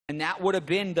And that would have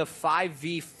been the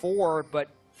 5v4, but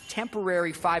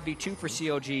temporary 5v2 for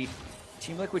CLG.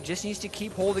 Team Liquid just needs to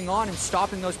keep holding on and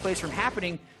stopping those plays from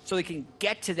happening so they can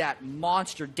get to that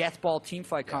monster deathball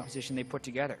teamfight composition they put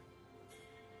together.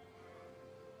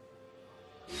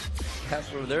 That's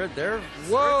where they're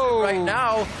whoa right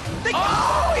now.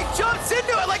 Oh, he jumps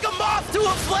into it like a moth to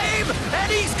a flame, and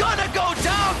he's gonna go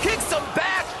down, kicks him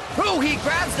back. Ooh, he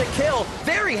grabs the kill.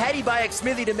 Very heady by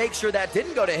Xmithy to make sure that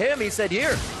didn't go to him. He said,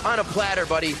 here, on a platter,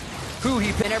 buddy. Who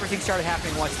he pinned. Everything started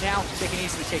happening once. Now they can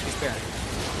easily take this Baron.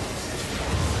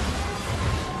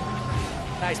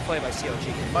 Nice play by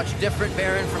CLG. Much different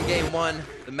Baron from game one.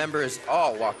 The members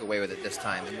all walk away with it this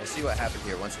time, and we'll see what happened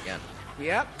here once again.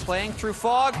 Yep, playing through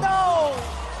fog. No!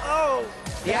 Oh!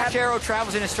 The Ashe arrow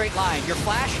travels in a straight line. Your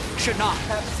flash should not.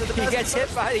 He gets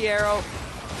hit by the arrow.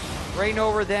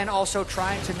 Rainover then also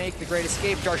trying to make the great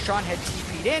escape. Darshan had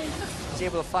TP'd in. He's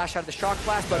able to flash out of the shock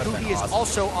blast, but Huhi is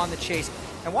also on the chase.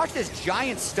 And watch this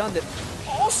giant stun that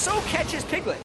also catches Piglet.